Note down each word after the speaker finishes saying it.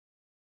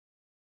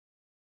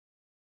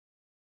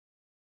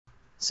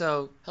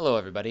So, hello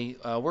everybody.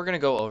 We're going to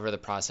go over the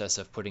process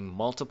of putting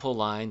multiple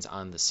lines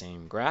on the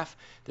same graph.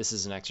 This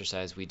is an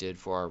exercise we did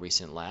for our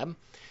recent lab.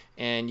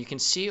 And you can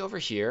see over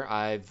here,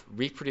 I've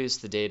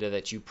reproduced the data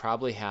that you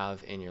probably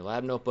have in your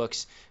lab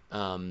notebooks.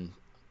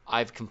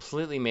 I've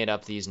completely made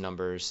up these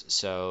numbers,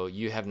 so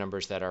you have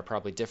numbers that are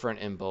probably different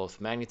in both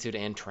magnitude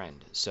and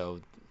trend.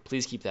 So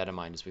please keep that in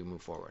mind as we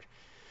move forward.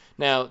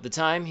 Now, the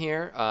time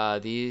here,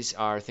 these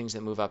are things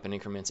that move up in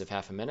increments of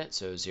half a minute,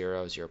 so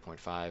 0,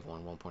 0.5,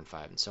 1,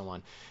 1.5, and so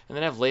on. And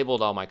then I've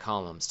labeled all my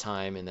columns,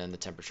 time, and then the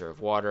temperature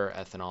of water,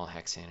 ethanol,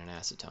 hexane, and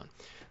acetone.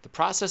 The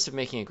process of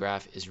making a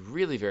graph is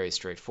really very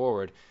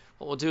straightforward.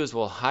 What we'll do is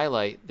we'll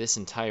highlight this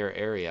entire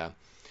area.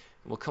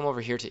 We'll come over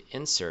here to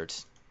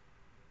Insert,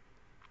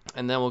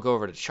 and then we'll go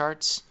over to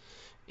Charts.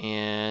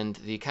 And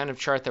the kind of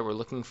chart that we're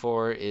looking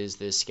for is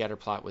this scatter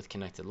plot with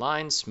connected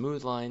lines,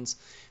 smooth lines,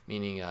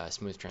 meaning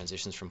smooth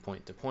transitions from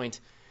point to point.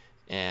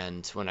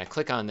 And when I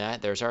click on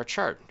that, there's our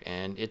chart.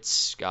 And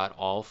it's got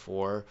all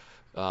four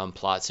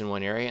plots in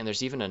one area. And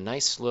there's even a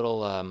nice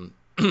little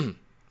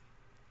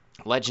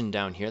legend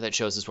down here that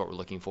shows us what we're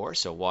looking for.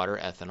 So water,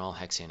 ethanol,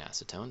 hexane,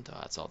 acetone.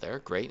 That's all there.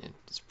 Great.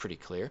 It's pretty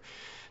clear.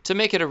 To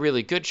make it a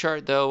really good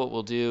chart, though, what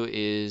we'll do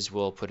is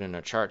we'll put in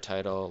a chart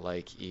title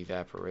like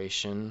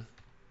evaporation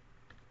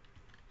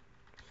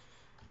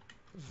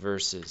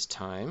versus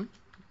time.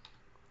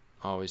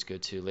 Always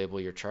good to label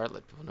your chart,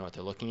 let people know what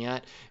they're looking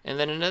at. And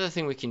then another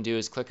thing we can do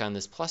is click on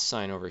this plus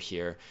sign over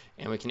here,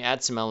 and we can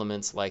add some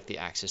elements like the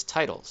axis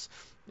titles.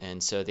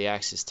 And so the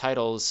axis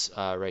titles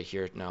right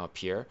here now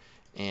appear,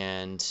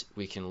 and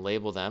we can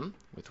label them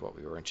with what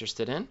we were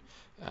interested in.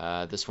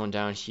 This one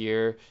down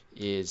here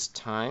is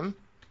time,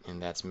 and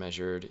that's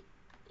measured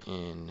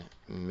in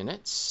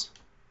minutes.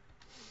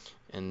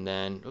 And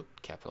then,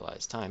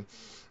 capitalize time.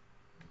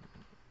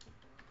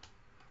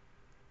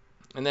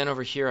 And then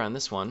over here on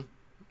this one,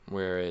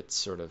 where it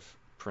sort of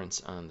prints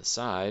on the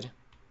side,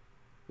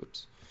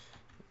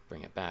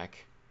 bring it back.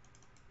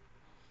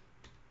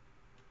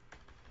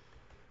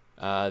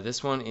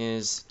 This one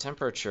is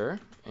temperature,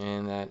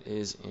 and that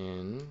is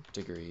in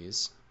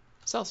degrees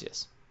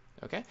Celsius.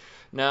 Okay.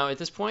 Now at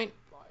this point,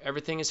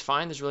 everything is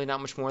fine. There's really not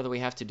much more that we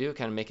have to do.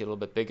 Kind of make it a little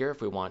bit bigger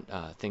if we want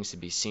things to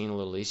be seen a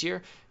little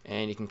easier.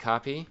 And you can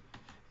copy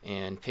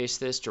and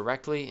paste this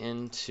directly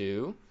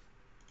into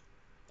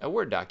a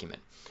Word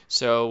document.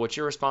 So what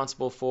you're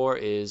responsible for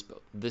is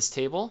this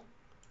table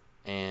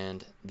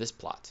and this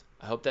plot.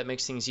 I hope that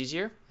makes things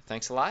easier.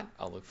 Thanks a lot.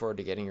 I'll look forward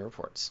to getting your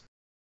reports.